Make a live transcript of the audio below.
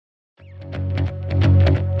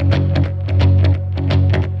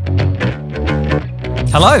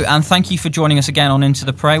Hello, and thank you for joining us again on Into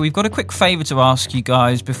the Pray. We've got a quick favour to ask you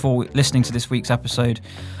guys before listening to this week's episode.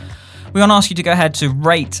 We want to ask you to go ahead to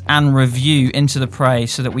rate and review Into the Pray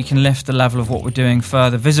so that we can lift the level of what we're doing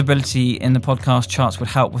further. Visibility in the podcast charts would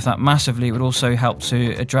help with that massively. It would also help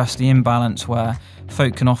to address the imbalance where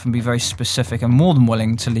folk can often be very specific and more than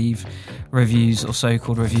willing to leave reviews or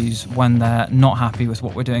so-called reviews when they're not happy with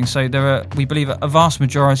what we're doing. So there are, we believe, a vast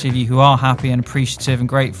majority of you who are happy and appreciative and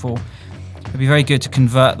grateful. It'd be very good to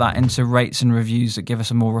convert that into rates and reviews that give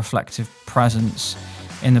us a more reflective presence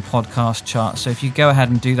in the podcast chart. So if you go ahead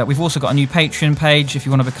and do that. We've also got a new Patreon page. If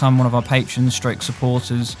you want to become one of our patrons /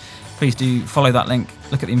 supporters, please do follow that link,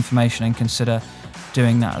 look at the information and consider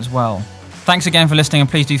doing that as well. Thanks again for listening, and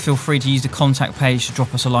please do feel free to use the contact page to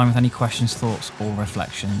drop us a line with any questions, thoughts or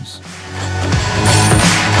reflections.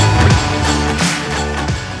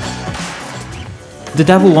 The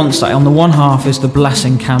devil wants that on the one half is the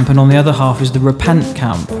blessing camp and on the other half is the repent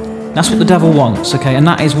camp. That's what the devil wants, okay, and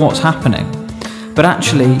that is what's happening. But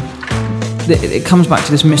actually, it comes back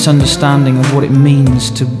to this misunderstanding of what it means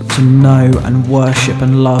to know and worship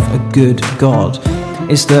and love a good God,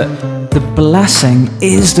 is that the blessing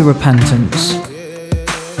is the repentance.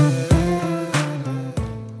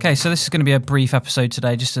 Okay, so this is going to be a brief episode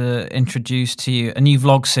today just to introduce to you a new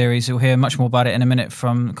vlog series. You'll hear much more about it in a minute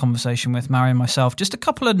from the conversation with Mary and myself. Just a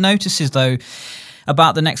couple of notices, though,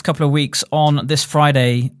 about the next couple of weeks on this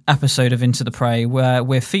Friday episode of Into the Pray, where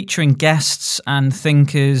we're featuring guests and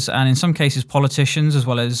thinkers and in some cases politicians as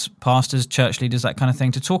well as pastors, church leaders, that kind of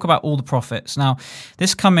thing, to talk about all the prophets. Now,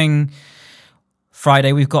 this coming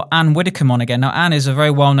Friday, we've got Anne Widdecombe on again. Now, Anne is a very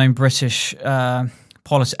well-known British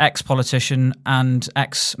ex-politician and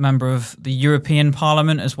ex-member of the European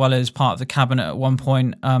Parliament, as well as part of the cabinet at one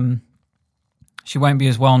point. She won't be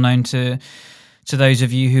as well known to those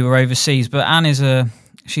of you who are overseas, but Anne is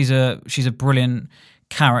she's a brilliant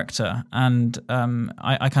character, and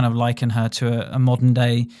I kind of liken her to a modern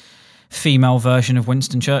day female version of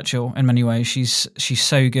Winston Churchill in many ways. She's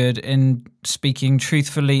so good in speaking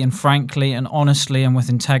truthfully and frankly and honestly and with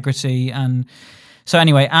integrity. And so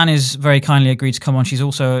anyway, Anne is very kindly agreed to come on. She's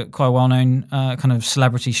also quite a well-known kind of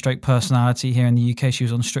celebrity stroke personality here in the UK. She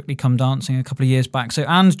was on Strictly Come Dancing a couple of years back. So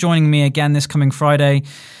Anne's joining me again this coming Friday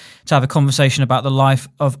to have a conversation about the life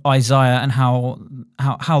of Isaiah and how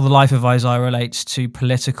the life of Isaiah relates to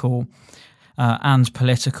Anne's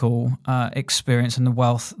political experience and the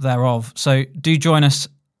wealth thereof. So do join us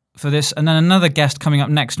for this. And then another guest coming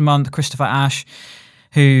up next month, Christopher Ash,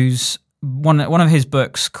 who's one of his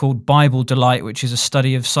books called Bible Delight, which is a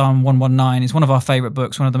study of Psalm 119, is one of our favourite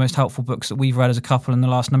books, one of the most helpful books that we've read as a couple in the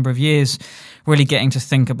last number of years, really getting to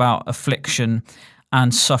think about affliction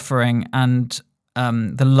and suffering and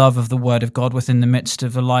the love of the Word of God within the midst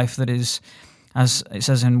of a life that is, as it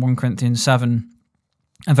says in 1 Corinthians 7,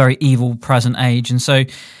 a very evil present age. And so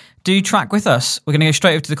do track with us. We're going to go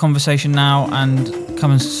straight over to the conversation now and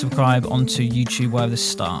come and subscribe onto YouTube where this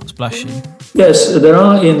starts. Bless you. Yes, there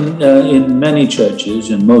are in many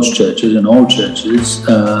churches, in most churches, in all churches,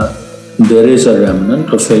 there is a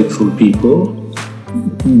remnant of faithful people,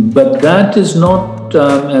 but that is not,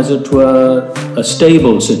 as it were, a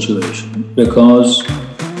stable situation, because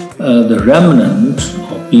the remnant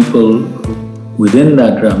of people within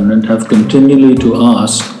that remnant have continually to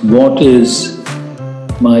ask, what is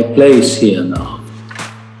my place here now?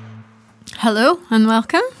 Hello and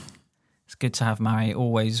welcome. It's good to have Mary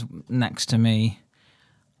always next to me,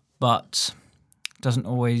 but it doesn't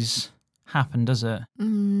always happen, does it?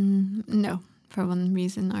 No, for one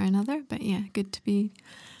reason or another, but yeah, good to be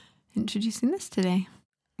introducing this today.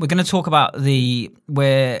 We're going to talk about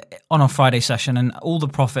we're on our Friday session and all the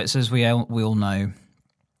prophets, as we all know.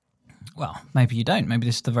 Well, maybe you don't. Maybe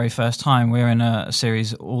this is the very first time. We're in a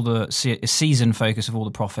series, a season focus of all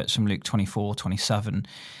the prophets from Luke 24, 27,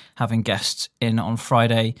 having guests in on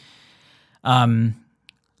Friday,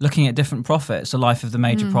 looking at different prophets, the life of the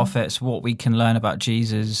major prophets, what we can learn about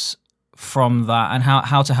Jesus from that, and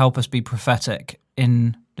how to help us be prophetic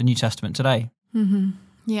in the New Testament today. Mm-hmm.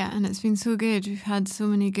 Yeah, and it's been so good. We've had so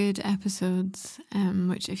many good episodes,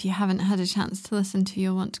 which if you haven't had a chance to listen to,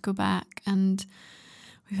 you'll want to go back. And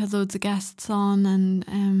we've had loads of guests on,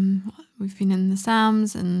 and we've been in the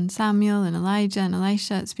Psalms and Samuel and Elijah and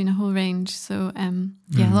Elisha. It's been a whole range. So,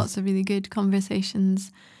 lots of really good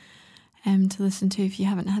conversations to listen to if you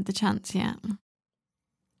haven't had the chance yet.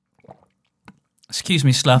 Excuse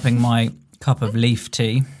me slurping my cup of leaf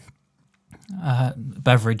tea,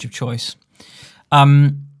 beverage of choice.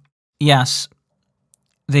 Yes,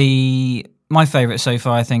 my favourite so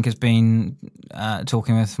far, I think, has been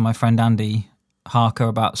talking with my friend Andy Harker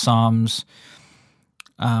about Psalms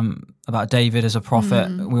about David as a prophet.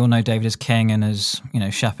 We all know David as king and as,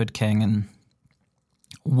 shepherd king and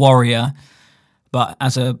warrior, but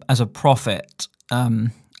as a prophet.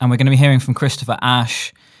 And we're going to be hearing from Christopher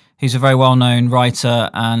Ash, who's a very well-known writer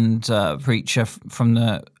and preacher from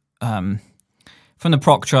the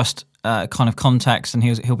Proc Trust kind of context, and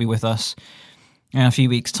he'll be with us in a few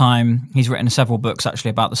weeks' time. He's written several books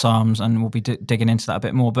actually about the Psalms, and we'll be digging into that a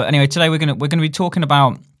bit more. But anyway, today we're going to be talking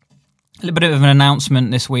about a little bit of an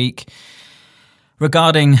announcement this week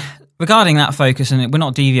regarding that focus, and we're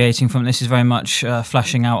not deviating from it. This is very much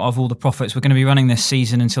fleshing out of all the prophets. We're going to be running this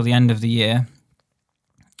season until the end of the year,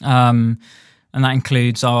 and that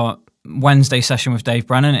includes our Wednesday session with Dave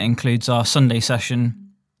Brennan. It includes our Sunday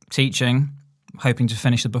session teaching, hoping to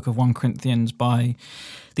finish the book of 1 Corinthians by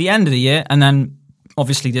the end of the year, and then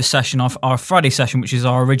obviously this session, our Friday session, which is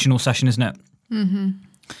our original session, isn't it? Mm-hmm.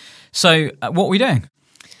 So what are we doing?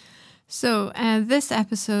 So this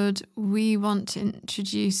episode, we want to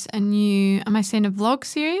introduce a new, am I saying a vlog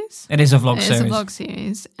series? It is a vlog series. It is a vlog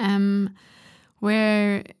series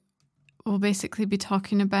where we'll basically be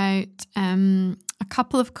talking about a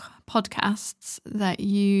couple of podcasts that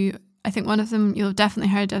I think one of them you'll have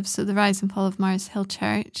definitely heard of. So the Rise and Fall of Mars Hill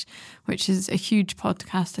Church, which is a huge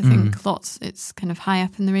podcast. I think it's kind of high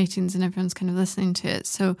up in the ratings and everyone's kind of listening to it.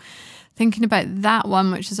 So thinking about that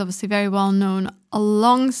one, which is obviously very well known,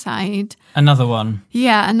 alongside another one.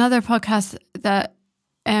 Yeah, another podcast that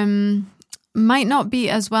might not be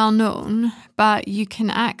as well known, but you can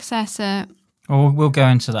access it. Well, we'll go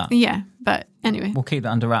into that. Yeah, but anyway. We'll keep that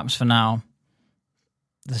under wraps for now.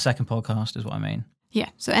 The second podcast is what I mean. Yeah,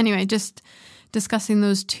 so anyway, just discussing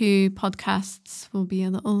those two podcasts will be a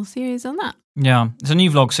little series on that. Yeah, it's a new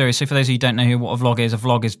vlog series. So for those of you who don't know what a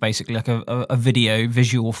vlog is basically like a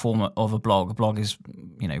visual format of a blog. A blog is,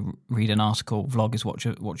 read an article. Vlog is watch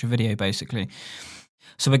a video, basically.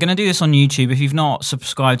 So we're going to do this on YouTube. If you've not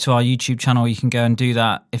subscribed to our YouTube channel, you can go and do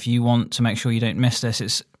that if you want to make sure you don't miss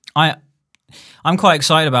this. I'm quite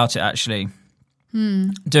excited about it, actually,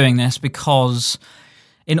 doing this, because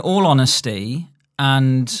in all honesty,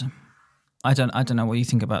 and I don't know what you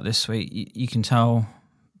think about this, Sweet. You can tell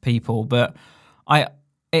people, but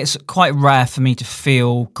it's quite rare for me to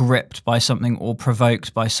feel gripped by something or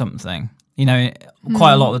provoked by something.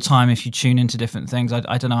 Quite a lot of the time, if you tune into different things,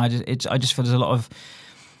 I don't know. I just feel there's a lot of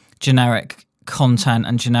generic content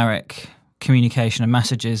and generic communication and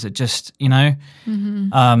messages that just,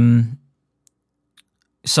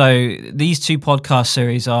 So these two podcast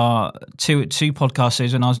series are two podcast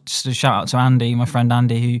series, and I was just a shout out to Andy, my friend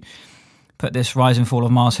Andy, who put this Rise and Fall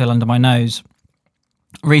of Mars Hill under my nose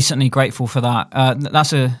recently. Grateful for that.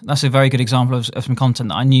 That's a very good example of some content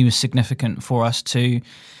that I knew was significant for us to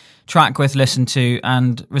track with, listen to,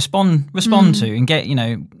 and respond to, and get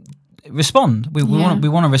respond. We want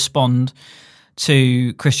to respond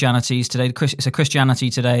to Christianities Today. It's a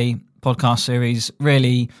Christianity Today podcast series,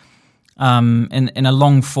 really. In a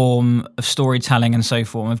long form of storytelling and so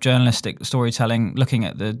forth, of journalistic storytelling, looking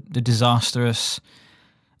at the disastrous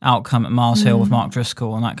outcome at Mars Hill with Mark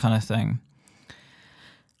Driscoll and that kind of thing.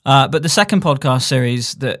 But the second podcast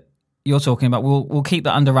series that you're talking about, we'll keep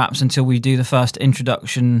that under wraps until we do the first intro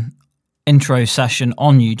session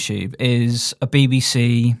on YouTube. Is a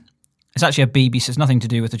BBC. It's actually a BBC. It's nothing to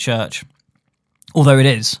do with the church, although it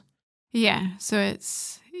is. Yeah. So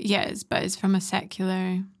it's from a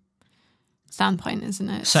secular standpoint, isn't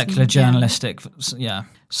it? Secular journalistic, yeah.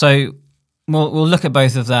 So we'll look at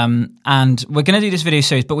both of them, and we're going to do this video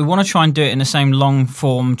series, but we want to try and do it in the same long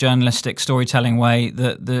form journalistic storytelling way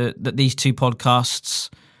that these two podcasts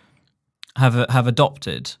have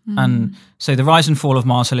adopted. And so the Rise and Fall of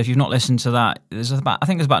Mars Hill, if you've not listened to that, there's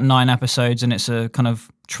about 9 episodes, and it's a kind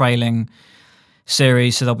of trailing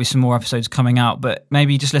series, so there'll be some more episodes coming out, but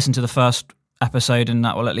maybe just listen to the first episode and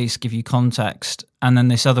that will at least give you context. And then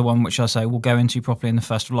this other one, which I'll say we'll go into properly in the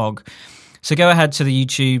first vlog. So go ahead to the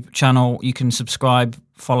YouTube channel. You can subscribe,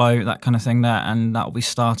 follow, that kind of thing there, and that will be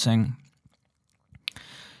starting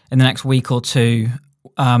in the next week or two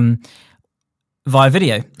via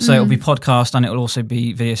video. So it'll be podcast and it'll also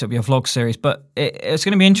be video, so it'll be a vlog series. But it's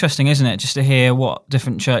going to be interesting, isn't it, just to hear what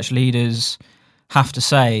different church leaders have to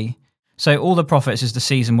say. So All the Prophets is the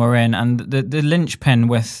season we're in, and the linchpin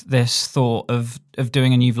with this thought of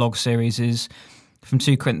doing a new vlog series is from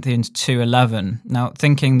 2 Corinthians 2:11. Now,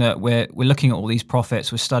 thinking that we're looking at all these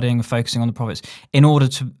prophets, we're studying and focusing on the prophets, in order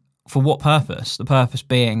to, for what purpose? The purpose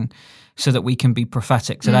being so that we can be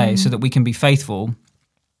prophetic today, so that we can be faithful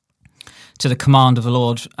to the command of the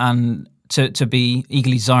Lord, and to be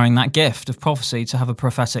eagerly desiring that gift of prophecy, to have a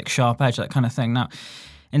prophetic sharp edge, that kind of thing. Now,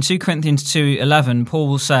 In 2 Corinthians 2:11,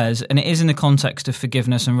 Paul says, and it is in the context of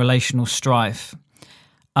forgiveness and relational strife.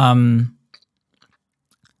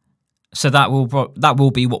 So that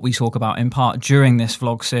will be what we talk about in part during this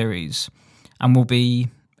vlog series, and will be,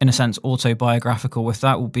 in a sense, autobiographical. With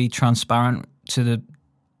that, will be transparent to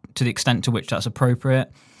the extent to which that's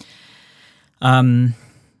appropriate. But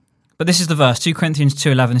this is the verse, 2 Corinthians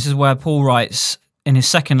 2:11. This is where Paul writes in his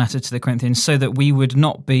second letter to the Corinthians, so that we would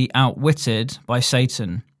not be outwitted by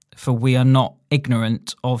Satan, for we are not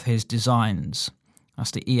ignorant of his designs.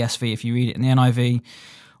 That's the ESV. If you read it in the NIV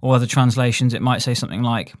or other translations, it might say something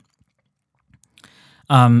like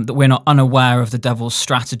that we're not unaware of the devil's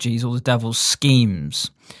strategies or the devil's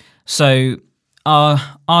schemes. So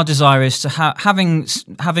our desire is to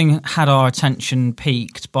having had our attention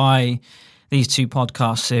piqued by these 2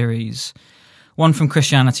 podcast series, one from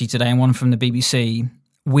Christianity Today and one from the BBC.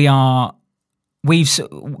 Mary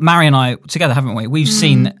and I together, haven't we? We've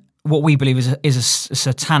seen what we believe is a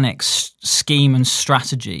satanic scheme and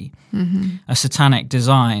strategy, a satanic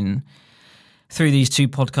design through these 2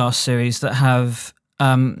 podcast series that have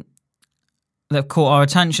caught our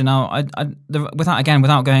attention. Now, without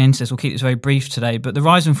going into this, we'll keep this very brief today, but the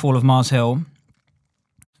rise and fall of Mars Hill,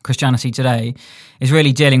 Christianity Today, is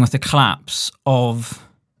really dealing with the collapse of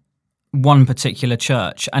one particular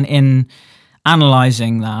church, and in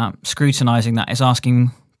analysing that, scrutinising that, is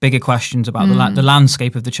asking bigger questions about the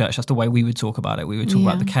landscape of the church. That's the way we would talk about it. We would talk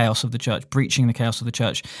about the chaos of the church, breaching the chaos of the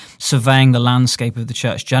church, surveying the landscape of the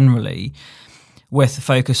church generally, with the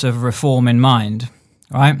focus of reform in mind,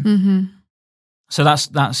 right? So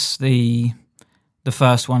that's the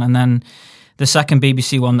first one, and then the second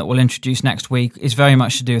BBC one that we'll introduce next week is very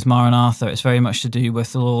much to do with Maranatha. It's very much to do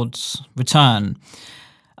with the Lord's return.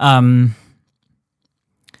 But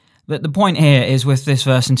the point here is, with this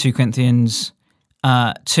verse in 2 Corinthians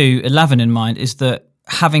 2:11 in mind, is that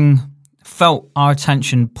having felt our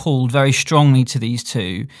attention pulled very strongly to these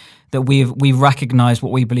 2, that we've recognised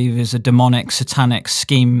what we believe is a demonic, satanic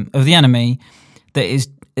scheme of the enemy that is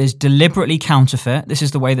deliberately counterfeit. This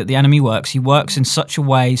is the way that the enemy works. He works in such a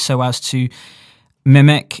way so as to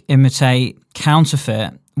mimic, imitate,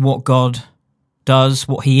 counterfeit what God does,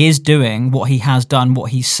 what he is doing, what he has done,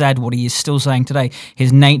 what he said, what he is still saying today,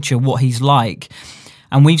 his nature, what he's like.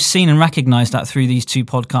 And we've seen and recognised that through these 2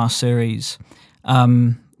 podcast series,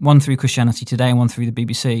 one through Christianity Today and one through the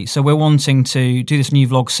BBC. So we're wanting to do this new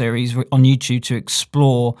vlog series on YouTube to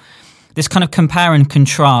explore this kind of compare and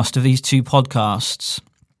contrast of these 2 podcasts,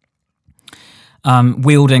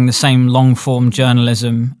 wielding the same long-form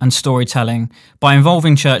journalism and storytelling by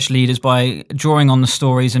involving church leaders, by drawing on the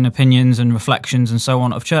stories and opinions and reflections and so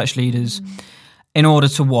on of church leaders, in order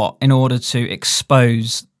to what? In order to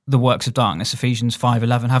expose the works of darkness. Ephesians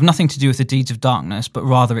 5:11 have nothing to do with the deeds of darkness, but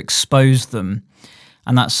rather expose them,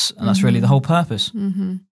 and that's really the whole purpose.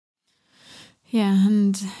 Yeah,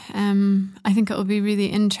 and I think it will be really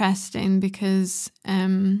interesting because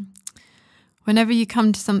whenever you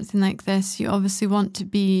come to something like this, you obviously want to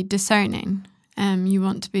be discerning. You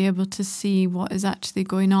want to be able to see what is actually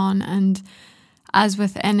going on, and as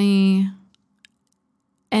with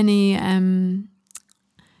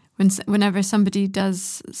whenever somebody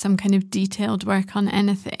does some kind of detailed work on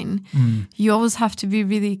anything, you always have to be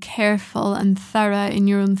really careful and thorough in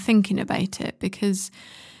your own thinking about it, because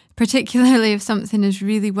particularly if something is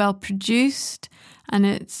really well produced and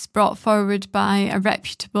it's brought forward by a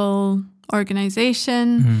reputable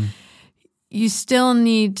organisation, you still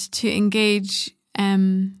need to engage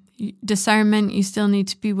discernment. You still need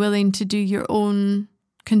to be willing to do your own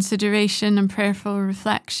consideration and prayerful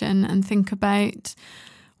reflection and think about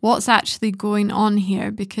what's actually going on here,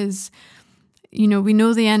 because we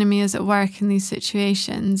know the enemy is at work in these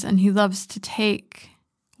situations, and he loves to take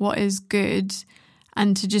what is good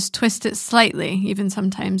and to just twist it slightly. Even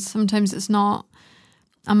sometimes it's not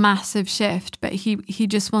a massive shift, but he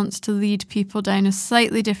just wants to lead people down a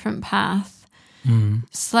slightly different path,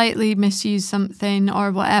 slightly misuse something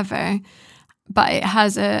or whatever. But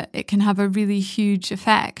it can have a really huge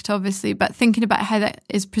effect, obviously. But thinking about how that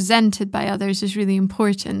is presented by others is really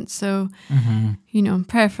important. So,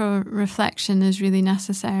 prayerful reflection is really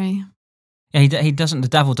necessary. Yeah,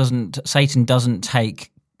 Satan doesn't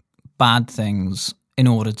take bad things in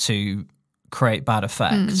order to create bad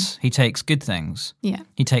effects. He takes good things. Yeah.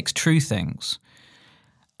 He takes true things,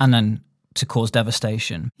 and then to cause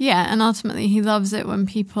devastation. Yeah, and ultimately he loves it when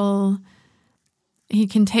he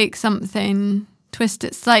can take something, twist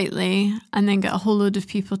it slightly, and then get a whole load of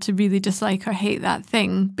people to really dislike or hate that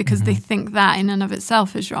thing because they think that in and of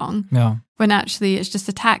itself is wrong. Yeah. When actually it's just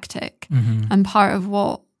a tactic. And part of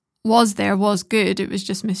what was good. It was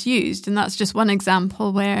just misused. And that's just one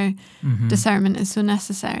example where discernment is so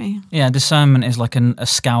necessary. Yeah, discernment is like a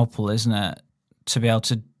scalpel, isn't it? To be able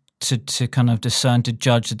to kind of discern, to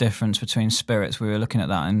judge the difference between spirits. We were looking at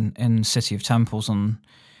that in City of Temples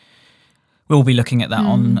we'll be looking at that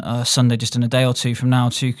on Sunday, just in a day or two from now,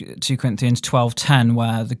 2 Corinthians 12:10,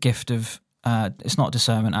 where the gift of, it's not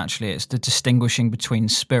discernment actually, it's the distinguishing between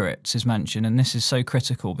spirits is mentioned. And this is so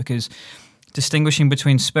critical, because distinguishing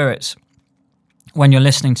between spirits, when you're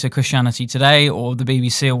listening to Christianity Today or the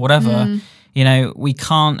BBC or whatever, we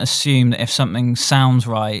can't assume that if something sounds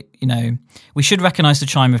right, we should recognize the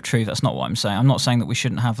chime of truth. That's not what I'm saying. I'm not saying that we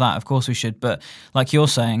shouldn't have that. Of course we should. But like you're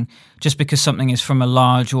saying, just because something is from a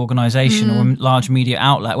large organization or a large media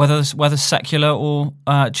outlet, whether secular or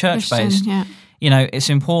church-based, it's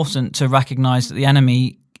important to recognize that the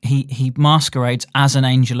enemy, he masquerades as an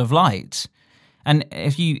angel of light. And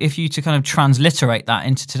if you to kind of transliterate that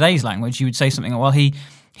into today's language, you would say something like, well,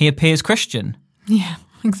 he appears Christian. Yeah,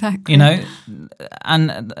 exactly.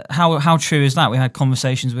 And how true is that? We had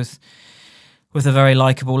conversations with a very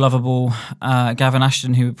likable, lovable Gavin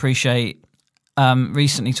Ashton, who appreciate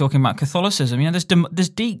recently talking about Catholicism. There's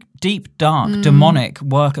deep, dark, demonic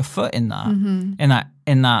work afoot in that,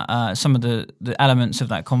 in that some of the elements of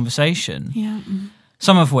that conversation. Yeah.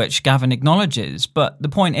 Some of which Gavin acknowledges, but the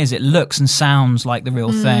point is, it looks and sounds like the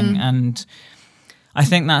real thing, and I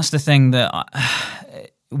think that's the thing that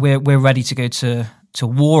we're ready to go to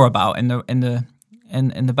war about in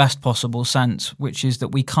the best possible sense, which is that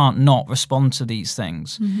we can't not respond to these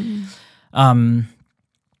things.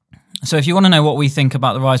 So, if you want to know what we think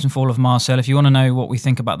about the rise and fall of Mars Hill, if you want to know what we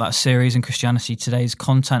think about that series and Christianity Today's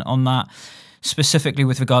content on that, specifically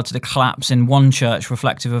with regard to the collapse in one church,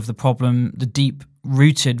 reflective of the problem, the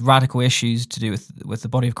deep-rooted radical issues to do with the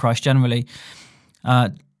body of Christ generally,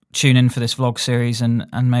 tune in for this vlog series and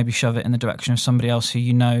maybe shove it in the direction of somebody else who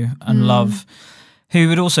you know and love, who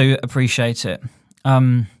would also appreciate it.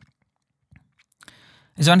 Is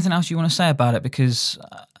there anything else you want to say about it? Because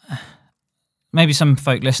maybe some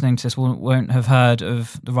folk listening to this won't have heard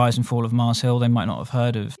of the rise and fall of Mars Hill. They might not have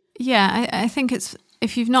heard of... Yeah, I think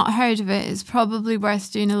if you've not heard of it, it's probably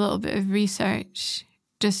worth doing a little bit of research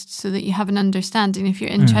just so that you have an understanding if you're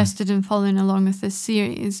interested in following along with this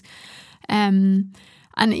series. And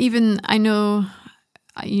even I know,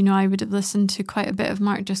 I would have listened to quite a bit of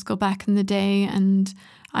Mark Driscoll back in the day, and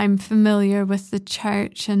I'm familiar with the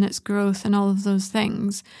church and its growth and all of those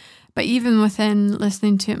things. But even within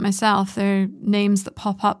listening to it myself, there are names that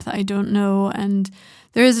pop up that I don't know, and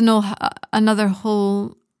there is another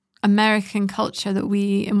whole American culture that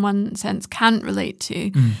we, in one sense, can't relate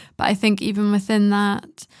to. But I think even within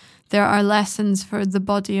that, there are lessons for the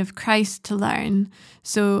body of Christ to learn.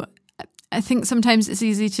 So I think sometimes it's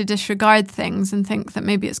easy to disregard things and think that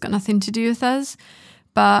maybe it's got nothing to do with us.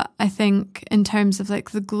 But I think in terms of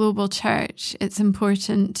like the global church, it's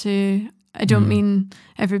important to, I don't mean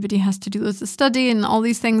everybody has to do loads of study and all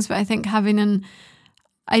these things, but I think having an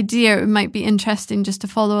idea, it might be interesting just to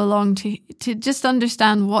follow along to just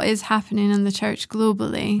understand what is happening in the church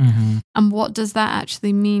globally and what does that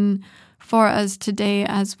actually mean for us today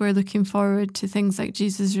as we're looking forward to things like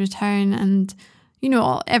Jesus' return and,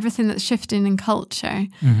 everything that's shifting in culture.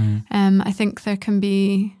 I think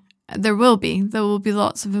there will be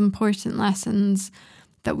lots of important lessons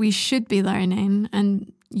that we should be learning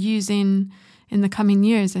and using in the coming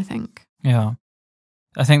years, I think. Yeah.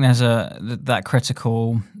 I think there's that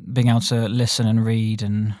critical, being able to listen and read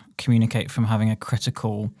and communicate from having a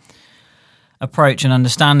critical approach and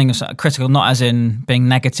understanding of critical, not as in being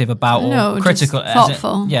negative about, or critical, just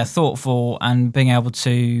thoughtful. Thoughtful, and being able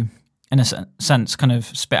to, in a sense, kind of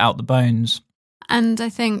spit out the bones. And I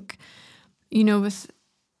think, with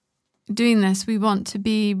doing this, we want to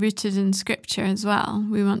be rooted in Scripture as well.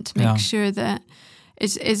 We want to make sure that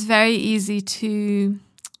it's very easy to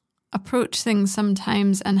approach things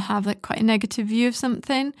sometimes and have like quite a negative view of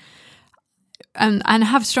something and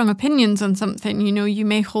have strong opinions on something. You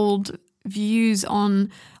may hold views on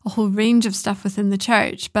a whole range of stuff within the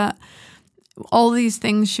church, but all these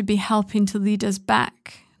things should be helping to lead us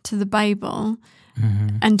back to the Bible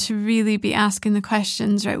and to really be asking the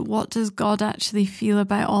questions, right? What does God actually feel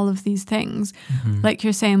about all of these things? Like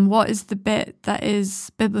you're saying, what is the bit that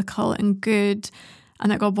is biblical and good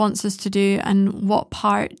and that God wants us to do, and what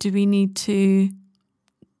part do we need to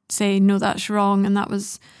say, no, that's wrong, and that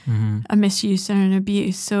was a misuse or an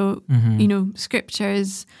abuse. So, Scripture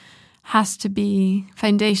has to be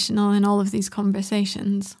foundational in all of these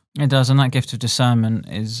conversations. It does, and that gift of discernment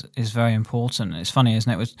is very important. It's funny,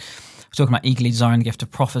 isn't it? We're talking about eagerly desiring the gift of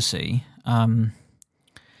prophecy,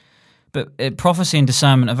 But prophecy and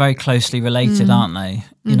discernment are very closely related, aren't they?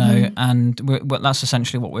 You know, and that's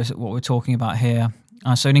essentially what we're talking about here.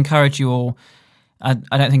 So I'd encourage you all. I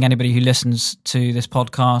don't think anybody who listens to this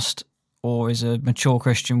podcast or is a mature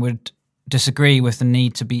Christian would disagree with the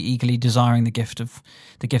need to be eagerly desiring the gifts of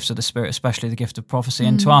the Spirit, especially the gift of prophecy,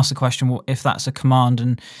 and to ask the question, well, if that's a command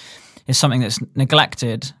and is something that's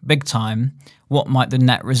neglected big time, what might the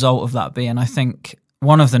net result of that be? And I think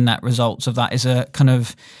one of the net results of that is a kind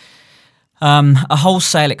of a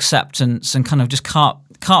wholesale acceptance and kind of just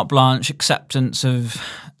carte blanche acceptance of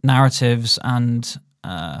narratives and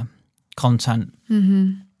content.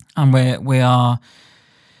 And we are.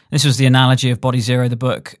 This was the analogy of Body Zero, the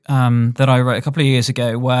book that I wrote a couple of years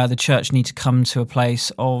ago, where the church needs to come to a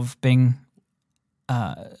place of being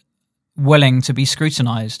willing to be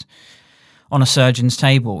scrutinized on a surgeon's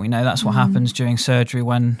table. You know, that's what happens during surgery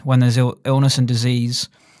when there's illness and disease.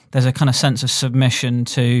 There's a kind of sense of submission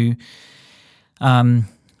to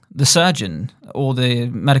the surgeon or the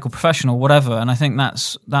medical professional, whatever. And I think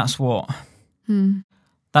that's what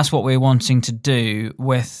we're wanting to do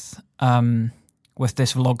with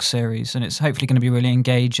this vlog series, and it's hopefully going to be really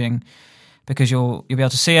engaging because you'll be able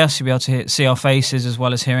to see us, you'll be able to see our faces as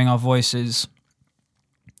well as hearing our voices.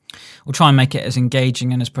 We'll try and make it as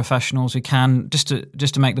engaging and as professional as we can, just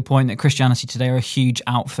to make the point that Christianity Today are a huge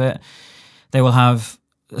outfit. They will have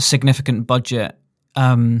a significant budget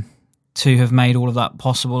to have made all of that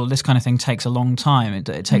possible. This kind of thing takes a long time. It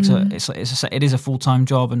takes it is a full-time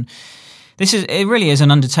job, and it really is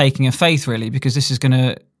an undertaking of faith, really, because this is going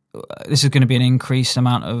to be an increased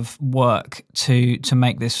amount of work to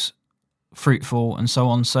make this fruitful and so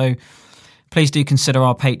on. So please do consider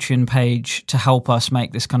our Patreon page to help us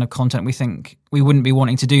make this kind of content. We think we wouldn't be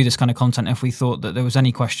wanting to do this kind of content if we thought that there was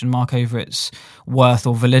any question mark over its worth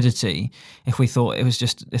or validity. If we thought if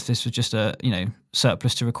this was just a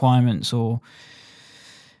surplus to requirements, or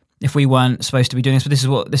if we weren't supposed to be doing this.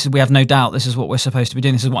 But we have no doubt this is what we're supposed to be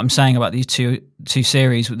doing. This is what I'm saying about these two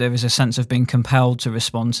series. There is a sense of being compelled to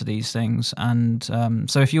respond to these things, and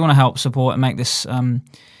so if you want to help support and make this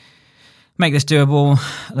doable,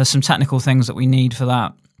 there's some technical things that we need for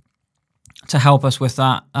that to help us with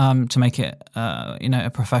that, to make it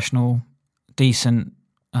a professional, decent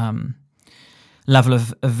level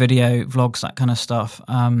of video, vlogs, that kind of stuff.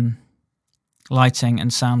 Lighting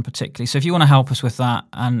and sound particularly. So if you want to help us with that,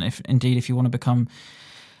 and if you want to become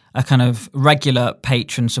a kind of regular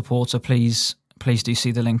patron supporter, please do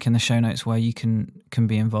see the link in the show notes where you can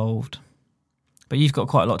be involved. But you've got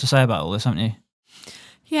quite a lot to say about all this, haven't you?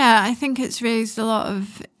 Yeah, I think it's raised a lot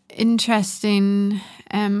of interesting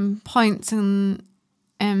points and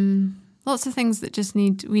lots of things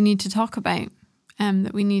that we need to talk about,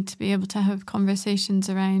 that we need to be able to have conversations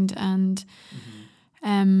around, and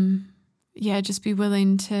just be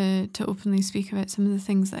willing to openly speak about some of the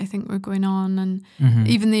things that I think were going on, and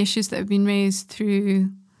even the issues that have been raised through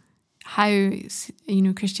how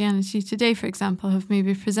Christianity Today, for example, have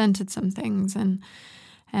maybe presented some things, and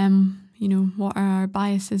what are our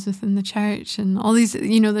biases within the church, and all these,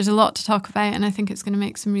 there's a lot to talk about, and I think it's going to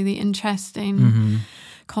make some really interesting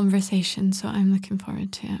conversation. So I'm looking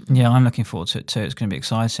forward to it. Yeah, I'm looking forward to it too. It's going to be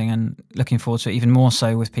exciting, and looking forward to it even more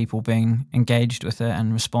so with people being engaged with it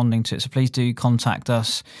and responding to it. So please do contact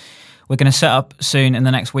us. We're going to set up soon in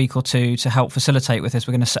the next week or two to help facilitate with this.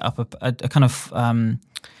 We're going to set up a kind of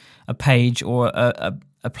a page or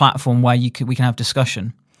a platform where we can have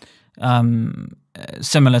discussion.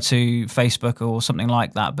 Similar to Facebook or something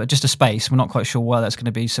like that, but just a space. We're not quite sure where that's going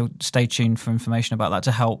to be, so stay tuned for information about that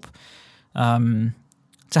to help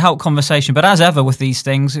conversation. But as ever with these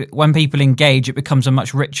things, when people engage, it becomes a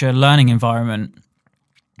much richer learning environment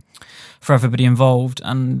for everybody involved,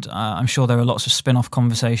 and I'm sure there are lots of spin-off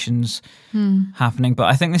conversations happening. But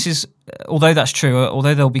I think this is, although that's true,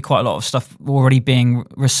 although there'll be quite a lot of stuff already being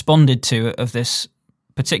responded to of this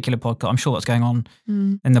particular podcast, I'm sure that's going on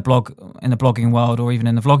in the blogging world, or even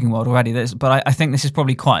in the vlogging world already. But I think this is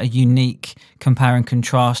probably quite a unique compare and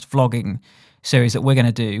contrast vlogging series that we're going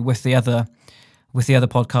to do with the other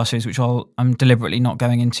podcast series, which I'm deliberately not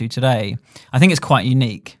going into today. I think it's quite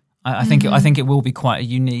unique. I think it will be quite a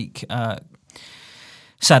unique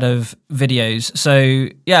set of videos. So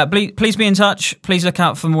yeah, please be in touch. Please look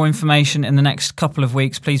out for more information in the next couple of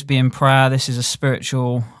weeks. Please be in prayer. This is a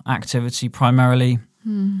spiritual activity primarily.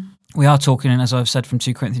 We are talking, as I've said, from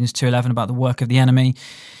 2 Corinthians 2:11 about the work of the enemy.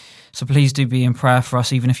 So please do be in prayer for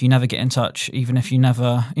us, even if you never get in touch, even if you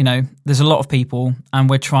never, there's a lot of people, and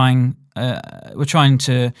we're trying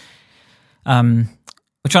to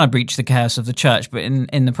we're trying to breach the chaos of the church, but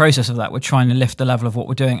in the process of that, we're trying to lift the level of what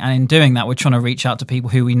we're doing. And in doing that, we're trying to reach out to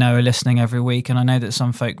people who we know are listening every week. And I know that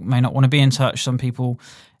some folk may not want to be in touch. Some people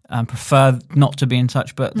prefer not to be in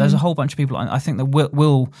touch, but there's a whole bunch of people I think that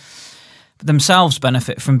will themselves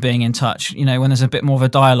benefit from being in touch, when there's a bit more of a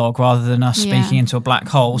dialogue rather than us speaking into a black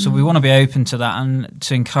hole. So we want to be open to that and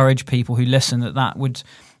to encourage people who listen that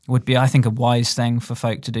would be, I think, a wise thing for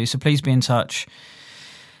folk to do. So please be in touch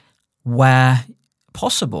where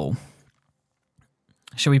possible.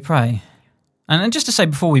 Shall we pray? And just to say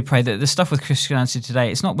before we pray that the stuff with Christianity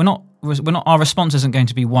Today, we're not our response isn't going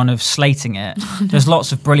to be one of slating it. There's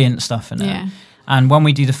lots of brilliant stuff in it. And when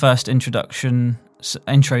we do the first intro session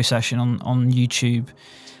on YouTube,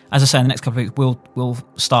 as I say, in the next couple of weeks, we'll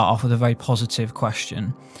start off with a very positive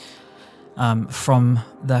question from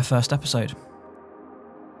their first episode.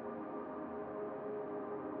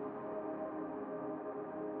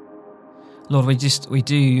 Lord, we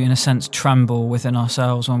do, in a sense, tremble within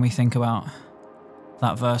ourselves when we think about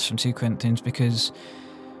that verse from 2 Corinthians, because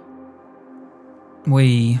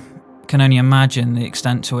we can only imagine the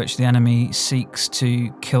extent to which the enemy seeks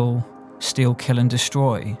to kill, steal, kill, and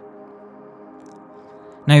destroy.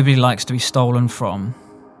 Nobody likes to be stolen from,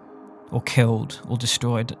 or killed, or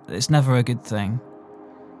destroyed. It's never a good thing.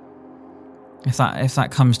 If that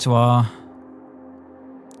comes to our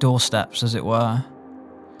doorsteps, as it were,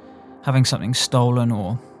 having something stolen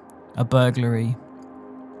or a burglary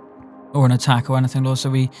or an attack or anything, Lord. So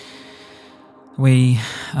we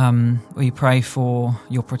pray for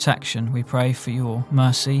your protection. We pray for your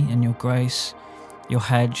mercy and your grace, your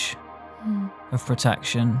hedge of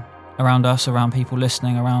protection around us, around people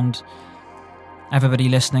listening, around everybody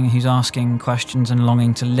listening who's asking questions and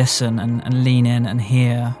longing to listen and lean in and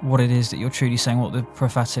hear what it is that you're truly saying, what the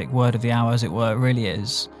prophetic word of the hour, as it were, really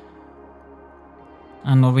is.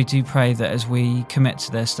 And Lord, we do pray that as we commit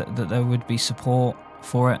to this, that there would be support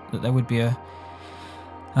for it, that there would be a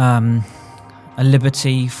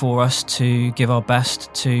liberty for us to give our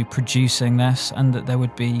best to producing this, and that there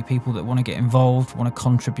would be people that want to get involved, want to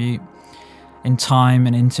contribute in time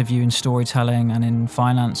and interview and storytelling and in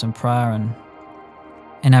finance and prayer and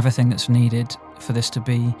in everything that's needed for this to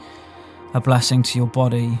be a blessing to your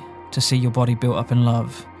body, to see your body built up in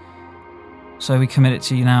love. So we commit it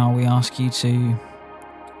to you now. We ask you to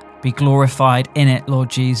be glorified in it,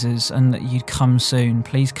 Lord Jesus, and that you'd come soon.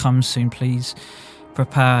 Please come soon. Please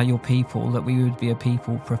prepare your people, that we would be a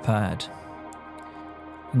people prepared.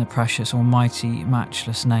 In the precious, almighty,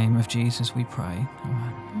 matchless name of Jesus we pray.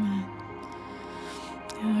 Amen. Amen.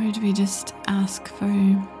 Lord, we just ask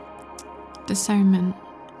for discernment.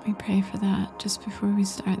 We pray for that. Just before we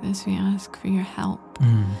start this, we ask for your help.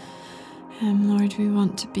 Lord, we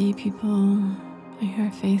want to be people who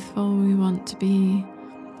are faithful. We want to be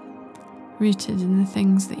rooted in the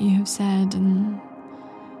things that you have said and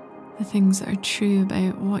the things that are true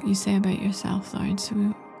about what you say about yourself, Lord.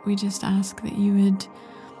 So we just ask that you would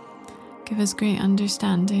give us great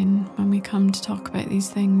understanding when we come to talk about these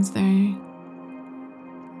things. They're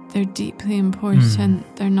deeply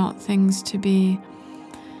important. They're not things to be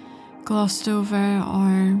glossed over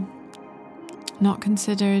or not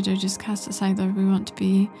considered or just cast aside, Lord. We want to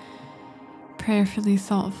be prayerfully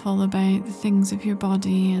thoughtful about the things of your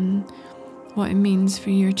body and what it means for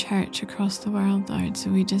your church across the world, Lord. So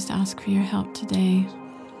we just ask for your help today,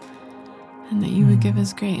 and that you would give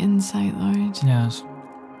us great insight, Lord. Yes.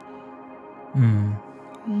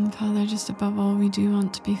 And Father, just above all, we do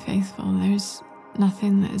want to be faithful. There's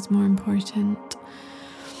nothing that is more important.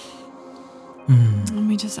 And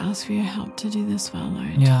we just ask for your help to do this well,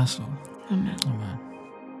 Lord. Yes, Lord. Amen. Amen.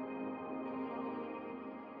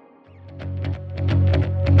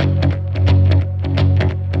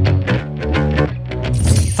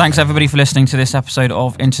 Thanks everybody for listening to this episode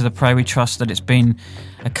of Into the Prayer. We trust that it's been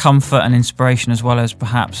a comfort and inspiration, as well as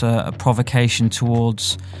perhaps a provocation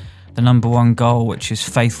towards the number one goal, which is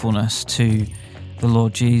faithfulness to the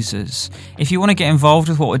Lord Jesus. If you want to get involved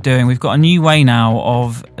with what we're doing, we've got a new way now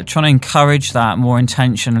of trying to encourage that more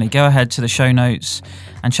intentionally. Go ahead to the show notes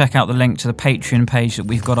and check out the link to the Patreon page that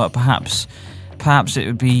we've got up. Perhaps it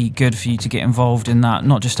would be good for you to get involved in that,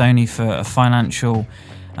 not just only for a financial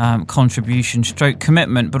contribution stroke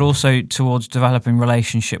commitment, but also towards developing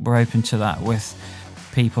relationship. We're open to that with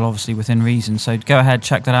people, obviously within reason. So go ahead,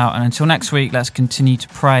 check that out, and until next week, let's continue to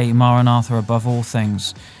pray Maranatha above all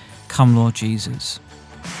things. Come, Lord Jesus.